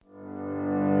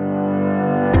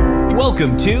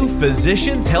Welcome to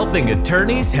Physicians Helping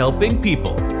Attorneys Helping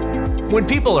People. When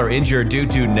people are injured due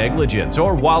to negligence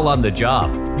or while on the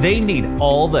job, they need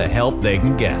all the help they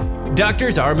can get.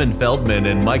 Doctors Armin Feldman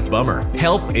and Mike Bummer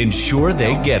help ensure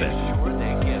they get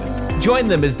it. Join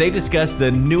them as they discuss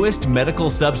the newest medical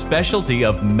subspecialty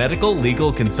of medical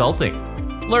legal consulting.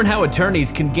 Learn how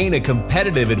attorneys can gain a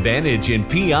competitive advantage in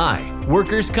PI,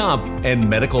 workers' comp, and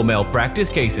medical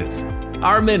malpractice cases.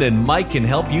 Armin and Mike can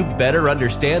help you better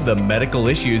understand the medical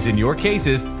issues in your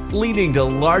cases, leading to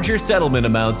larger settlement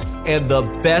amounts and the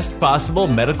best possible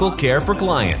medical care for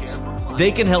clients.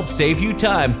 They can help save you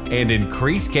time and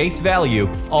increase case value,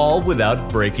 all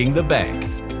without breaking the bank.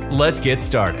 Let's get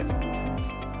started.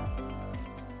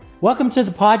 Welcome to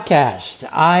the podcast.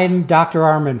 I'm Dr.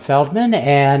 Armin Feldman,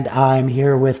 and I'm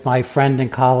here with my friend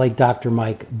and colleague, Dr.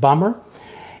 Mike Bummer.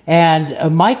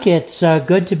 And Mike, it's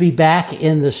good to be back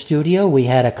in the studio. We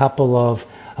had a couple of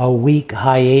week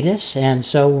hiatus, and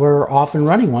so we're off and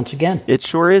running once again. It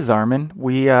sure is, Armin.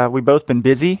 We both been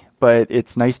busy, but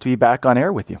it's nice to be back on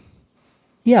air with you.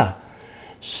 Yeah.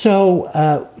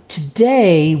 So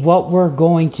today, what we're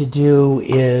going to do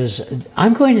is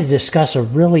I'm going to discuss a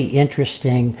really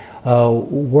interesting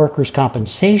workers'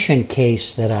 compensation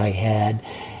case that I had.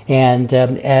 And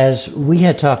as we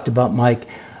had talked about, Mike,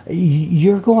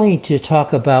 you're going to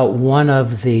talk about one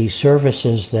of the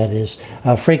services that is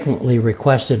frequently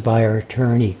requested by our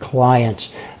attorney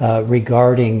clients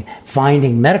regarding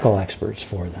finding medical experts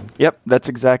for them. Yep, that's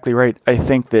exactly right. I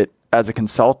think that as a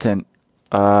consultant,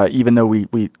 even though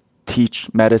we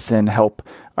teach medicine, help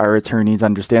our attorneys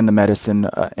understand the medicine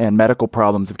and medical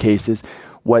problems of cases,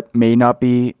 what may not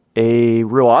be a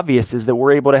real obvious is that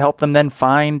we're able to help them then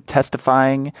find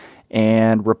testifying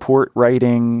and report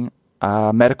writing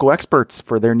medical experts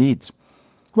for their needs.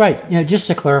 Right. Just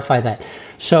to clarify that.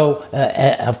 So,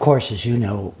 of course, as you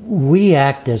know, we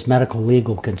act as medical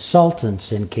legal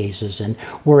consultants in cases, and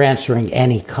we're answering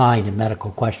any kind of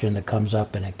medical question that comes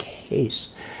up in a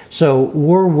case. So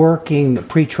we're working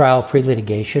pre-trial,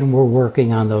 pre-litigation. We're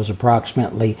working on those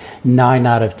approximately 9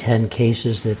 out of 10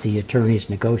 cases that the attorneys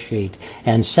negotiate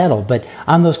and settle. But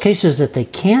on those cases that they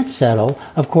can't settle,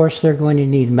 of course, they're going to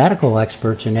need medical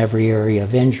experts in every area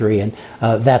of injury, and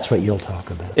that's what you'll talk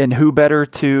about. And who better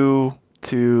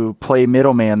to play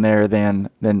middleman there than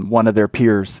one of their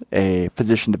peers, a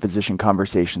physician-to-physician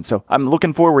conversation. So I'm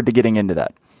looking forward to getting into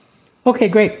that. Okay,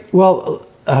 great. Well,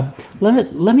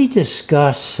 let me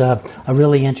discuss a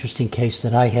really interesting case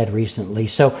that I had recently.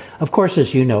 So, of course,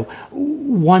 as you know,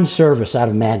 one service out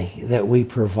of many that we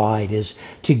provide is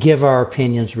to give our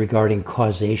opinions regarding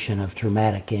causation of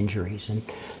traumatic injuries. And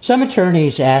some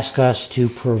attorneys ask us to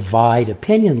provide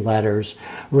opinion letters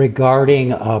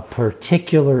regarding a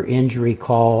particular injury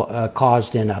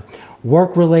caused in a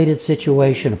work-related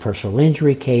situation, a personal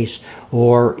injury case,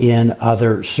 or in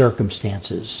other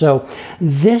circumstances. So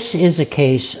this is a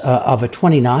case of a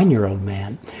 29-year-old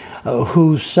man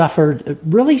who suffered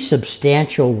really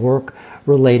substantial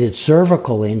work-related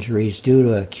cervical injuries due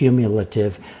to a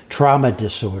cumulative trauma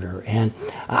disorder. And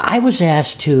I was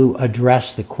asked to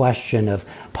address the question of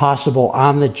possible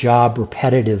on-the-job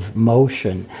repetitive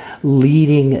motion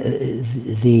leading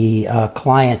the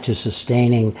client to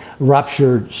sustaining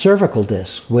ruptured cervical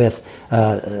disc with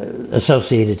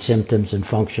associated symptoms and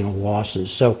functional losses.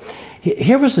 So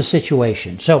here was the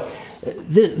situation. So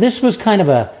this was kind of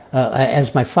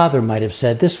as my father might have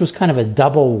said, this was kind of a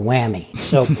double whammy.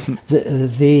 So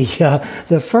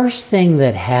the first thing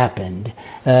that happened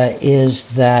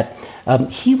is that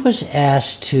he was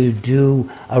asked to do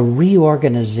a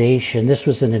reorganization. This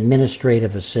was an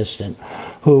administrative assistant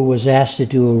who was asked to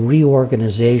do a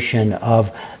reorganization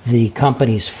of the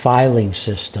company's filing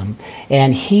system,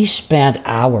 and he spent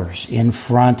hours in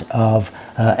front of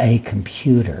a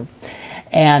computer.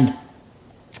 And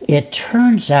it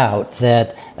turns out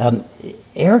that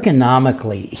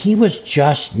ergonomically, he was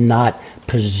just not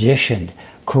positioned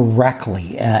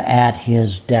correctly at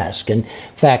his desk. In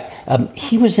fact,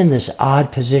 he was in this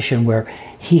odd position where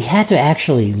he had to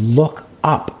actually look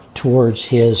up towards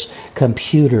his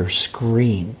computer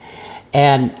screen.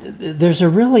 And there's a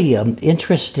really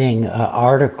interesting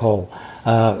article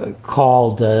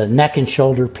called Neck and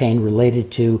Shoulder Pain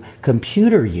Related to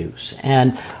Computer Use.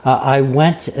 And I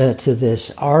went to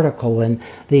this article, and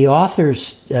the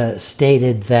authors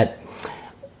stated that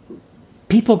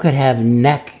people could have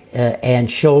neck and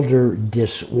shoulder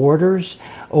disorders,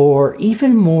 or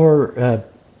even more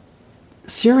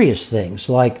serious things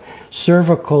like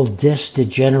cervical disc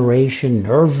degeneration,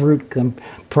 nerve root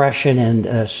compression,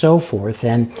 and so forth.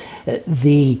 And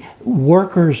the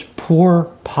worker's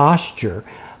poor posture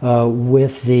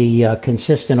with the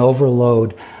consistent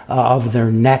overload of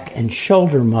their neck and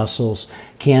shoulder muscles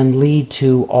can lead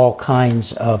to all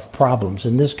kinds of problems.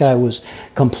 And this guy was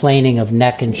complaining of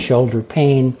neck and shoulder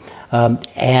pain,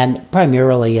 and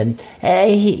primarily, and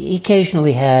he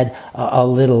occasionally had a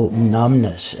little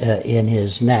numbness in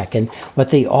his neck. And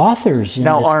what the authors in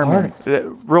now, Armin,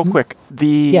 real quick,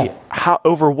 how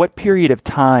over what period of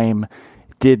time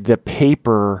did the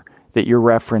paper that you're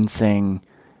referencing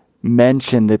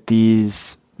mention that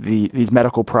these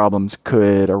medical problems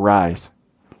could arise?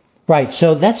 Right.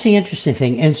 So that's the interesting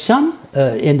thing. In some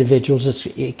individuals,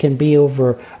 it can be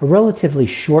over a relatively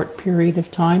short period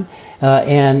of time.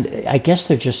 And I guess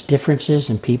they're just differences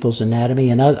in people's anatomy.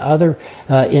 And other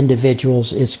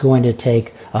individuals, it's going to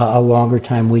take a longer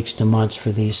time, weeks to months,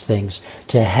 for these things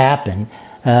to happen.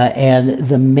 And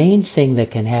the main thing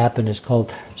that can happen is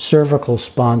called cervical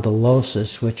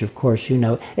spondylosis, which, of course,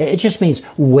 it just means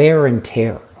wear and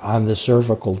tear on the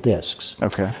cervical discs.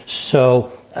 Okay.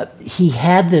 So he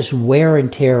had this wear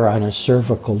and tear on his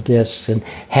cervical discs and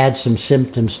had some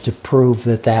symptoms to prove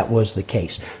that was the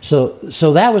case. So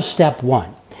that was step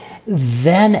one.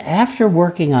 Then after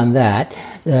working on that,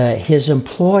 his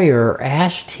employer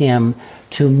asked him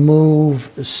to move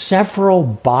several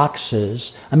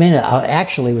boxes. I mean,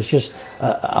 actually, it was just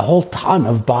a whole ton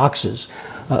of boxes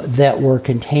that were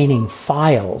containing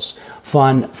files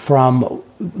from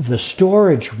the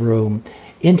storage room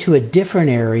into a different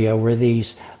area where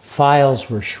these files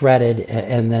were shredded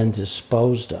and then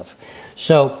disposed of.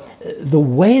 So the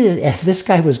way that this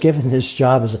guy was given this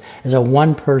job is a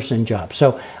one-person job.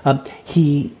 So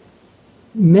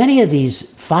many of these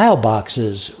file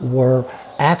boxes were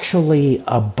actually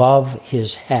above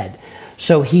his head.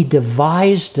 So he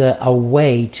devised a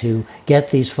way to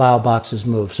get these file boxes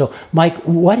moved. So Mike,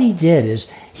 what he did is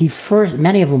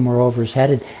many of them were over his head,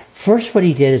 and first what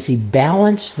he did is he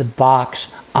balanced the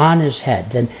box on his head.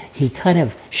 Then he kind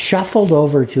of shuffled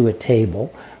over to a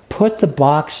table, put the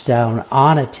box down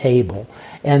on a table,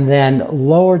 and then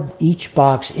lowered each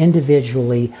box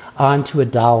individually onto a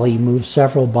dolly, moved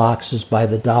several boxes by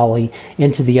the dolly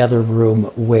into the other room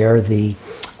where the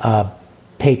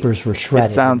papers were shredded.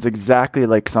 It sounds exactly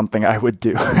like something I would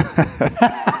do.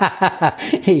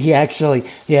 He actually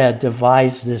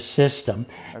devised this system.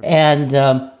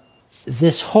 And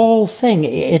this whole thing,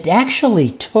 it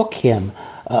actually took him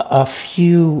a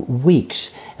few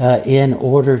weeks in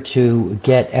order to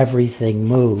get everything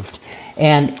moved.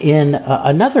 And in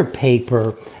another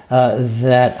paper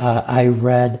that I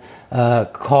read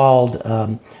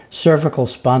called Cervical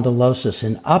Spondylosis,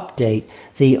 an update,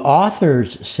 the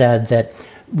authors said that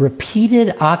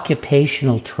repeated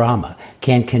occupational trauma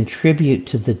can contribute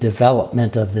to the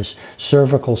development of this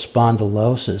cervical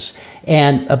spondylosis.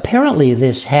 And apparently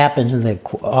this happens, and the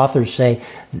authors say,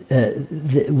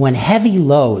 when heavy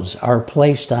loads are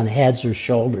placed on heads or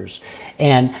shoulders.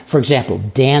 And, for example,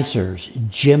 dancers,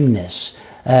 gymnasts,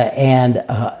 and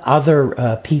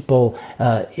other people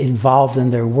involved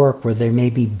in their work where they may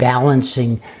be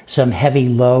balancing some heavy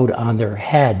load on their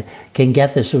head can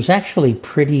get this. So it's actually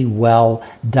pretty well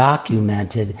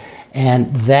documented,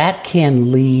 and that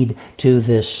can lead to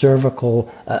this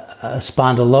cervical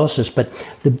spondylosis. But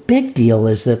the big deal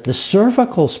is that the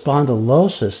cervical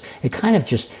spondylosis,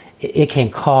 it can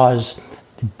cause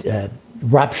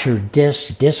ruptured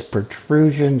disc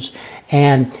protrusions,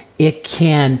 and it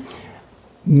can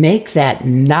make that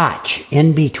notch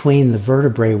in between the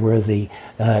vertebrae where the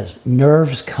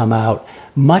nerves come out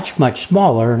much, much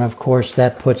smaller. And of course,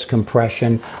 that puts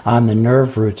compression on the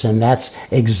nerve roots. And that's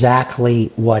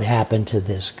exactly what happened to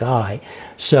this guy.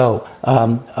 So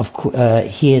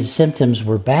his symptoms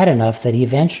were bad enough that he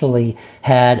eventually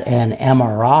had an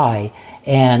MRI.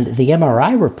 And the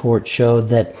MRI report showed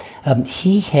that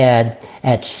he had,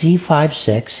 at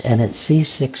C5-6 and at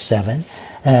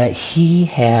C6-7, he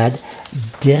had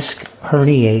disc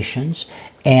herniations,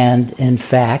 and in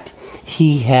fact,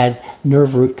 he had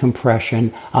nerve root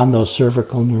compression on those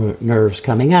cervical nerves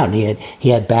coming out. And he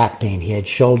had back pain, he had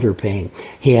shoulder pain,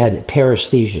 he had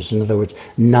paresthesias, in other words,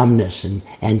 numbness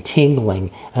and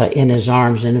tingling in his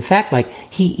arms. And in fact, like,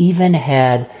 he even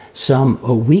had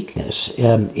some weakness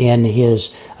in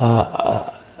his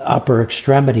upper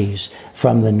extremities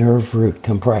from the nerve root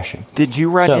compression. Did you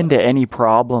run into any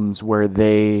problems where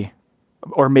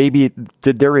or maybe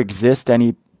did there exist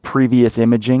any previous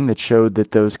imaging that showed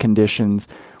that those conditions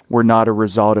were not a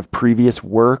result of previous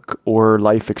work or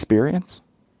life experience?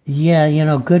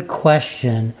 Yeah, good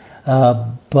question.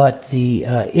 But the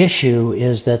issue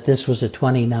is that this was a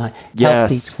 29,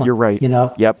 yes, healthy, you're right.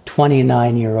 Yep.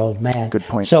 29-year-old man. Good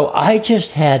point. So I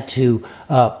just had to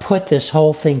put this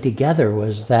whole thing together.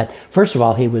 Was that, first of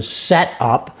all, he was set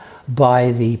up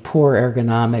by the poor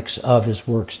ergonomics of his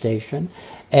workstation,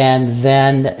 and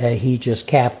then he just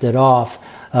capped it off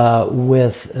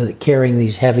with carrying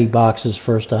these heavy boxes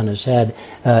first on his head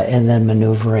and then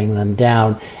maneuvering them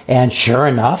down. And sure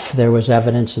enough, there was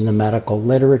evidence in the medical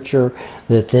literature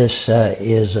that this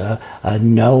is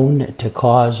known to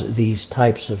cause these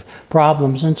types of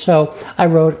problems. And so I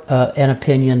wrote an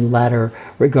opinion letter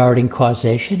regarding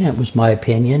causation. It was my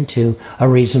opinion, to a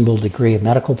reasonable degree of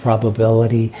medical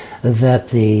probability, that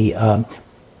the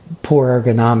poor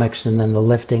ergonomics and then the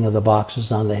lifting of the boxes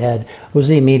on the head was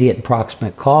the immediate and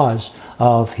proximate cause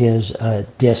of his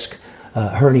disc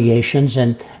herniations.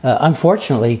 And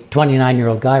unfortunately,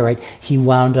 29-year-old guy, right, he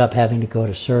wound up having to go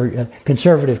to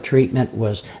conservative treatment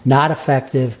was not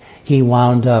effective. He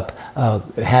wound up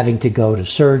having to go to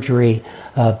surgery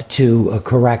to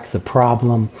correct the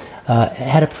problem.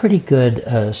 Had a pretty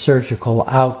good surgical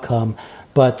outcome.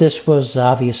 But this was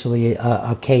obviously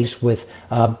a case with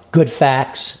good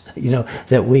facts,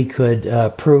 that we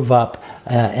could prove up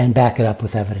and back it up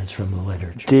with evidence from the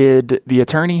literature. Did the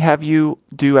attorney have you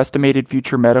do estimated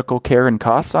future medical care and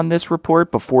costs on this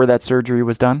report before that surgery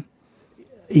was done?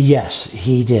 Yes,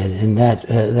 he did, and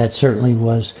that certainly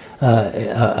was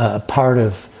a part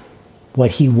of what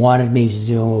he wanted me to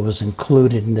do and what was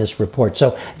included in this report.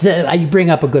 So you bring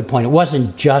up a good point. It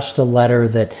wasn't just a letter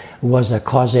that was a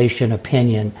causation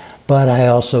opinion, but I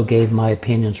also gave my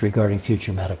opinions regarding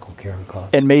future medical care and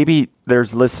costs. And maybe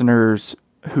there's listeners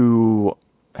who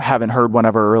haven't heard one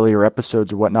of our earlier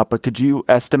episodes or whatnot, but could you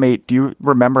estimate, do you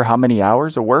remember how many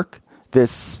hours of work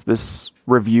this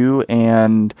review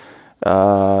and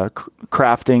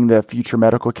crafting the future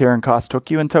medical care and costs took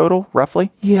you in total,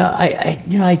 roughly? Yeah,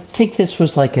 I think this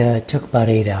was it took about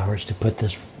 8 hours to put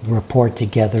this report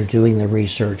together, doing the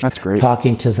research. That's great.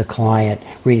 Talking to the client,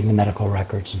 reading the medical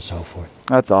records, and so forth.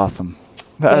 That's awesome.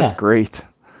 That's great.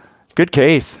 Good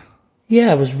case.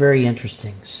 Yeah, it was very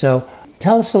interesting. So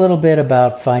tell us a little bit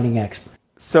about finding experts.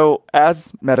 So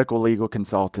as medical legal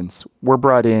consultants, we're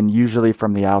brought in usually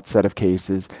from the outset of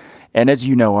cases. And as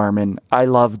you know, Armin, I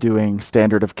love doing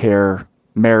standard of care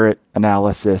merit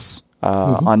analysis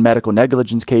on medical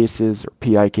negligence cases or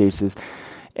PI cases.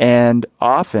 And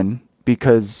often,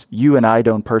 because you and I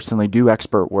don't personally do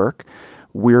expert work,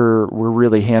 we're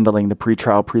really handling the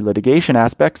pretrial, pre-litigation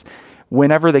aspects.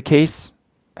 Whenever the case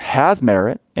has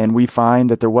merit and we find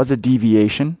that there was a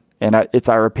deviation, and it's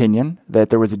our opinion that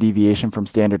there was a deviation from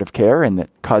standard of care and that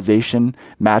causation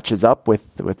matches up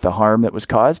with the harm that was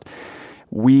caused,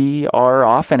 we are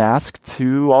often asked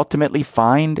to ultimately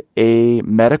find a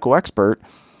medical expert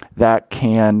that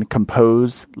can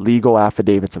compose legal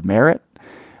affidavits of merit,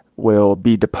 will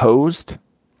be deposed,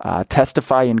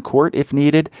 testify in court if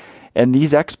needed, and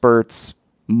these experts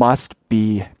must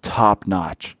be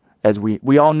top-notch. As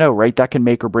we all know, right? That can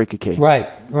make or break a case. Right.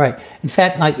 In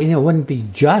fact, it wouldn't be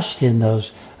just in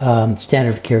those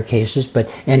standard of care cases, but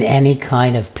in any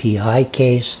kind of PI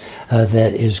case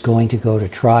that is going to go to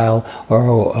trial,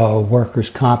 or a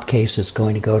workers' comp case that's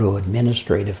going to go to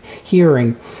administrative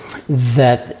hearing,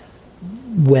 that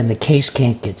when the case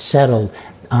can't get settled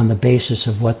on the basis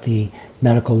of what the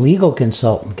medical legal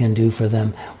consultant can do for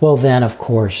them, well then, of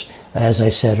course, as I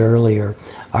said earlier,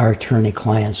 our attorney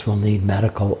clients will need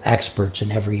medical experts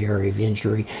in every area of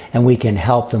injury, and we can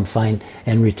help them find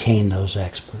and retain those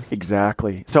experts.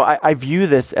 Exactly. So I view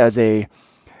this as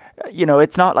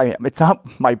it's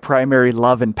not my primary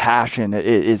love and passion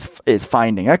is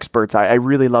finding experts. I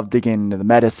really love digging into the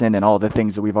medicine and all the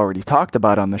things that we've already talked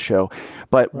about on the show.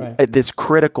 But this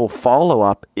critical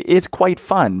follow-up is quite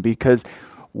fun because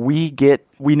we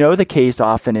know the case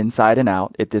often inside and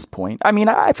out at this point. I mean,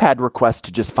 I've had requests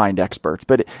to just find experts,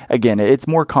 but again, it's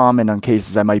more common on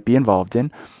cases I might be involved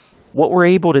in. What we're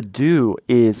able to do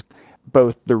is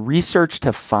both the research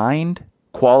to find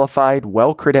qualified,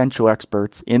 well-credentialed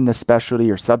experts in the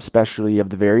specialty or subspecialty of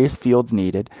the various fields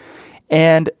needed,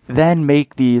 and then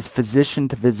make these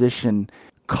physician-to-physician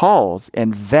calls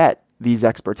and vet these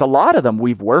experts. A lot of them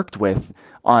we've worked with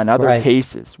on other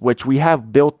cases, which we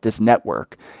have built this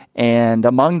network. And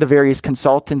among the various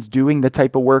consultants doing the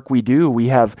type of work we do,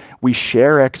 we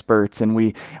share experts, and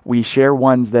we share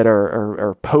ones that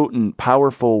are potent,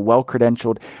 powerful,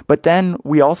 well-credentialed. But then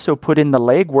we also put in the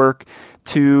legwork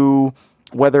to,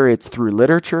 whether it's through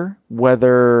literature,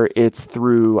 whether it's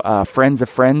through friends of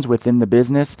friends within the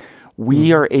business,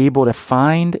 we are able to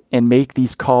find and make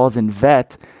these calls and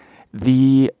vet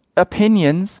the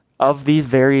opinions of these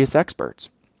various experts.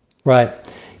 Right.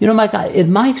 You know, Mike,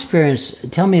 in my experience,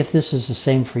 tell me if this is the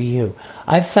same for you.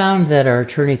 I've found that our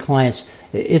attorney clients,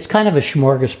 it's kind of a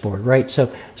smorgasbord, right?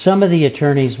 So some of the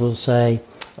attorneys will say,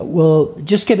 well,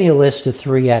 just give me a list of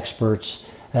 3 experts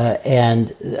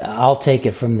and I'll take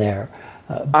it from there.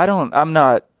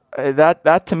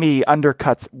 That to me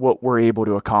undercuts what we're able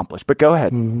to accomplish, but go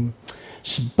ahead. Mm-hmm.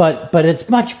 But it's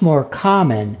much more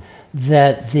common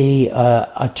that the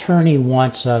attorney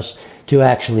wants us to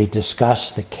actually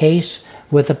discuss the case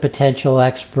with a potential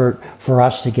expert, for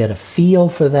us to get a feel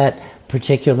for that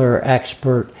particular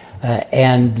expert,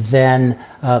 and then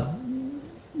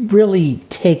really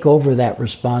take over that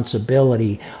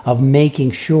responsibility of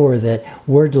making sure that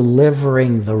we're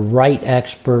delivering the right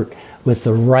expert with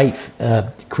the right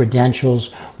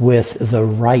credentials, with the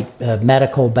right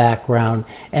medical background,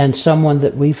 and someone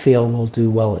that we feel will do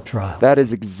well at trial. That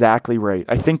is exactly right.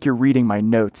 I think you're reading my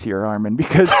notes here, Armin,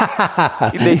 because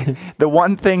the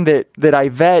one thing that I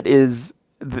vet is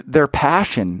their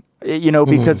passion,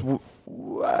 because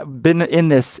I've been in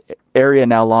this area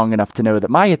now long enough to know that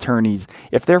my attorneys,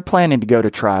 if they're planning to go to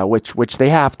trial, which they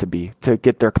have to be to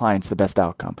get their clients the best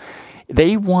outcome,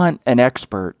 they want an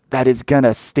expert that is going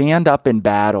to stand up in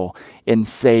battle and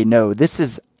say, no, this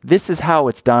is how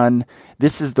it's done.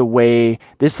 This is the way,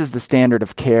 this is the standard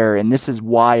of care, and this is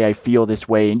why I feel this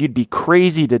way. And you'd be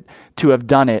crazy to have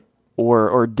done it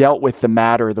or dealt with the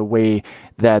matter the way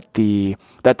that the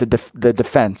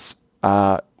defense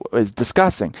is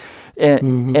discussing.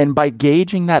 And by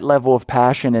gauging that level of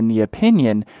passion and the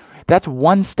opinion, that's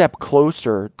one step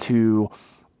closer to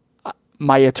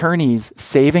my attorneys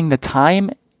saving the time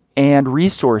and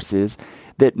resources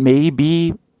that may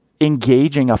be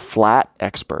engaging a flat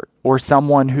expert or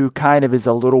someone who kind of is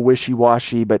a little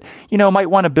wishy-washy, but might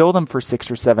want to bill them for 6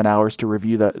 or 7 hours to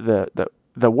review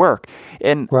the work.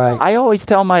 And right. I always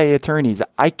tell my attorneys,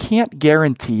 I can't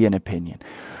guarantee an opinion.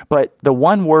 But the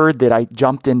one word that I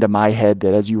jumped into my head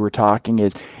that as you were talking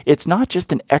is, it's not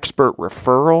just an expert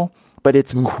referral, but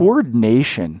it's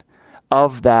coordination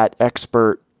of that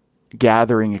expert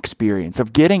gathering experience,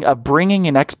 of bringing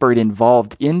an expert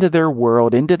involved into their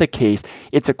world, into the case.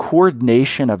 It's a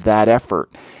coordination of that effort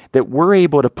that we're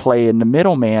able to play in the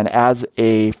middleman as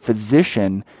a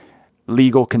physician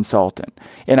legal consultant.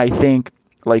 And I think,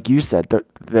 like you said,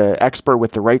 the expert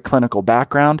with the right clinical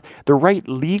background, the right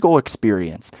legal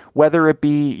experience, whether it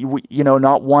be,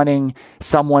 not wanting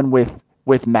someone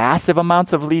with massive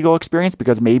amounts of legal experience,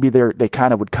 because maybe they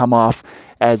kind of would come off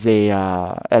as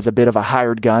a bit of a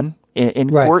hired gun in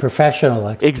right, court. Professional.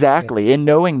 Exactly. Yeah. And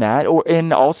knowing that,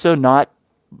 and also not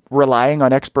relying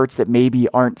on experts that maybe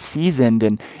aren't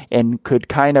seasoned and could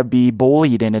kind of be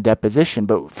bullied in a deposition,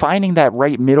 but finding that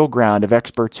right middle ground of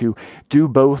experts who do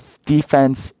both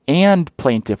defense and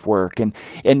plaintiff work and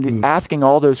asking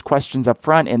all those questions up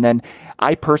front. And then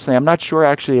I'm not sure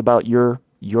actually about your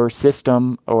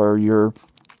system or your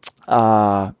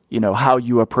how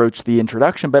you approach the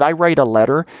introduction, but I write a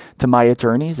letter to my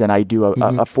attorneys and I do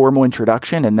a formal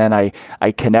introduction, and then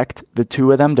I connect the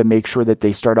two of them to make sure that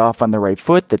they start off on the right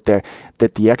foot, that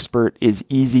the expert is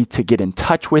easy to get in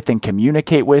touch with and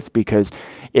communicate with, because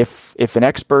if an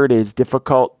expert is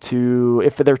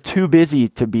if they're too busy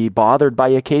to be bothered by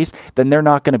a case, then they're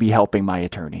not going to be helping my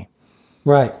attorney.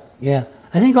 Right. Yeah.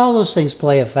 I think all those things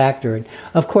play a factor. And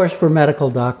of course, we're medical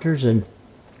doctors and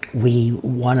we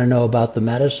want to know about the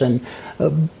medicine,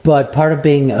 but part of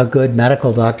being a good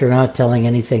medical doctor, not telling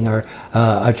anything our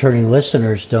attorney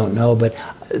listeners don't know, but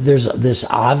there's this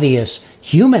obvious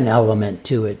human element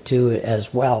to it too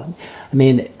as well. I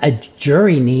mean, a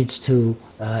jury needs to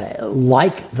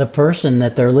like the person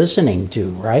that they're listening to,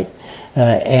 right?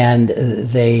 And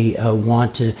they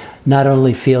want to not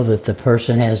only feel that the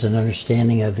person has an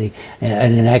understanding of and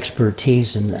an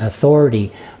expertise and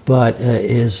authority, but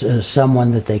is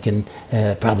someone that they can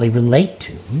probably relate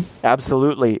to.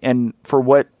 Absolutely. And for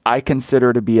what I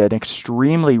consider to be an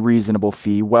extremely reasonable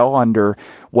fee, well under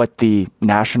what the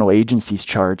national agencies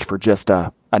charge for just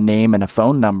a name and a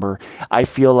phone number, I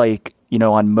feel like,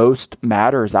 on most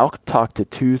matters, I'll talk to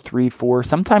 2, 3, 4,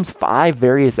 sometimes 5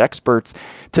 various experts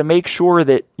to make sure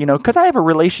that, because I have a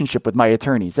relationship with my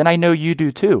attorneys, and I know you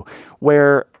do too,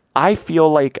 where I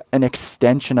feel like an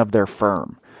extension of their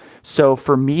firm. So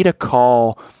for me to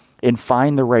call and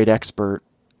find the right expert,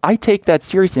 I take that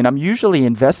seriously, and I'm usually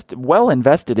well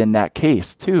invested in that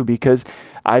case too, because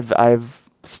I've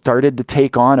started to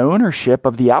take on ownership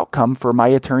of the outcome for my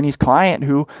attorney's client,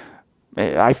 who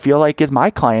I feel like is my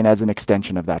client as an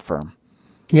extension of that firm.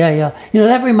 Yeah.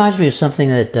 That reminds me of something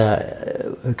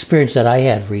that experience that I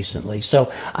had recently. So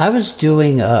I was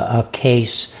doing a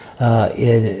case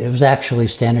It was actually a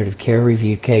standard of care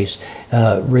review case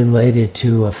related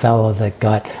to a fellow that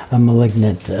got a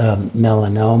malignant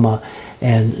melanoma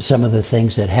and some of the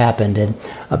things that happened. And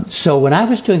so when I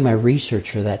was doing my research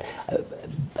for that,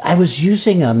 I was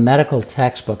using a medical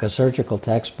textbook, a surgical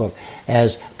textbook,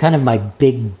 as kind of my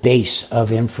big base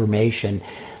of information.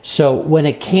 So when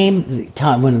it came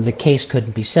time, when the case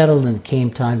couldn't be settled and it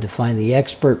came time to find the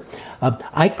expert,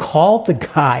 I called the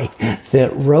guy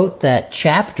that wrote that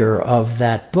chapter of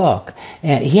that book,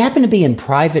 and he happened to be in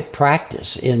private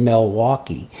practice in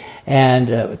Milwaukee,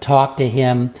 and talked to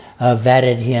him,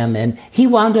 vetted him, and he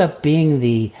wound up being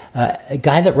the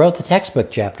guy that wrote the textbook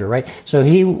chapter, right? So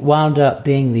he wound up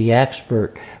being the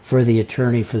expert for the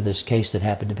attorney for this case that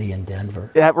happened to be in Denver.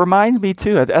 That reminds me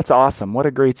too. That's awesome. What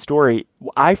a great story.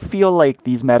 I feel like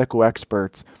these medical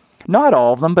experts, not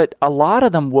all of them, but a lot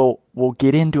of them will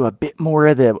get into a bit more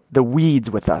of the weeds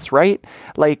with us, right?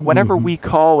 Like whenever we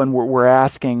call and we're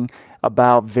asking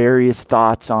about various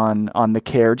thoughts on the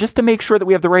care, just to make sure that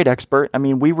we have the right expert. I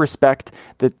mean, we respect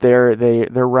that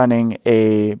they're running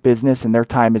a business and their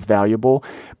time is valuable,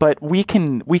 but we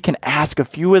can ask a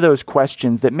few of those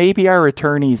questions that maybe our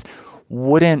attorneys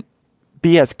wouldn't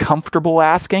be as comfortable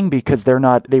asking because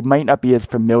they might not be as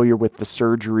familiar with the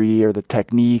surgery or the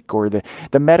technique or the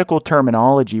medical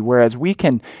terminology, whereas we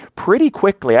can pretty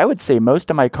quickly, I would say most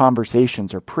of my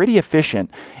conversations are pretty efficient,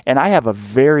 and I have a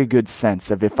very good sense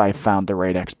of if I found the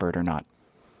right expert or not.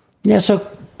 Yeah, so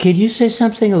could you say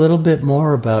something a little bit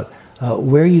more about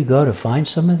where you go to find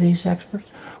some of these experts?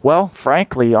 Well,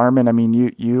 frankly, Armin, I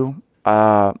mean,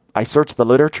 I search the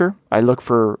literature. I look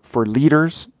for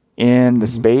leaders in the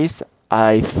space.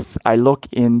 I look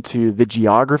into the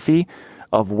geography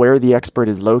of where the expert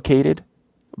is located,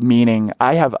 meaning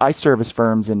I service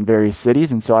firms in various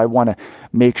cities, and so I want to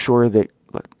make sure that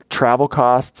travel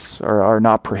costs are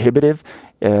not prohibitive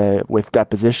with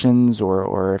depositions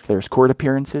or if there's court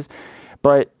appearances.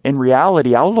 But in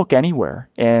reality, I'll look anywhere,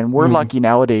 and we're lucky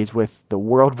nowadays with the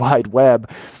World Wide Web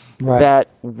that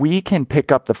we can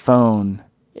pick up the phone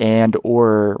and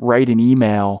or write an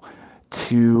email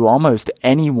to almost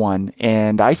anyone.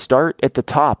 And I start at the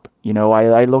top. You know,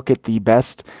 I look at the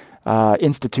best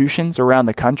institutions around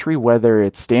the country, whether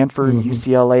it's Stanford,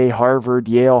 UCLA, Harvard,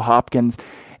 Yale, Hopkins,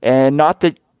 and not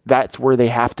that that's where they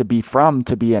have to be from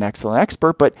to be an excellent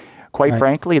expert, but quite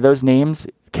frankly, those names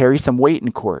carry some weight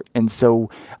in court. And so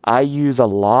I use a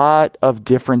lot of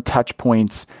different touch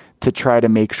points to try to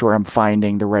make sure I'm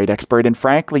finding the right expert. And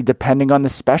frankly, depending on the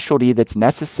specialty that's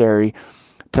necessary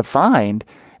to find,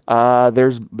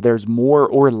 there's more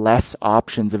or less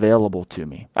options available to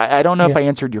me. I don't know if I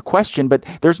answered your question, but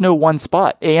there's no one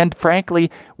spot. And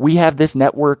frankly, we have this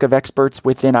network of experts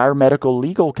within our medical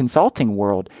legal consulting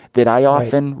world that I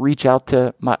often reach out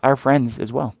to our friends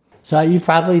as well. So you've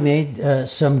probably made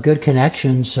some good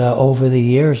connections over the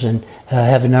years and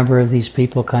have a number of these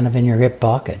people kind of in your hip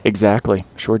pocket. Exactly.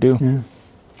 Sure do. Yeah.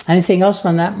 Anything else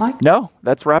on that, Mike? No,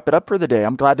 let's wrap it up for the day.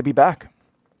 I'm glad to be back.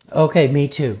 Okay, me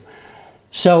too.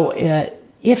 So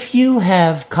if you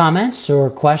have comments or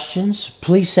questions,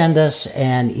 please send us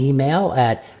an email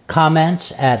at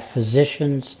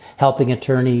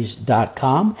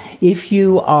comments@physicianshelpingattorneys.com. If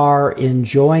you are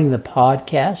enjoying the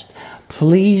podcast,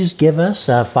 please give us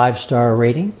a 5-star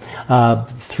rating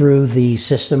through the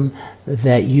system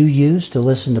that you use to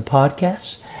listen to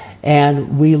podcasts.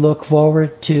 And we look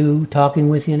forward to talking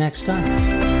with you next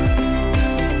time.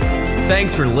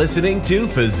 Thanks for listening to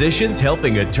Physicians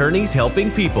Helping Attorneys Helping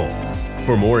People.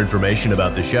 For more information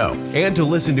about the show and to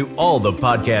listen to all the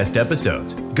podcast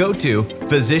episodes, go to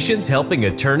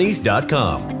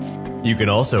physicianshelpingattorneys.com. You can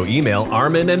also email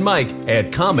Armin and Mike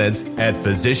at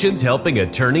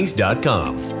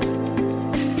comments@physicianshelpingattorneys.com.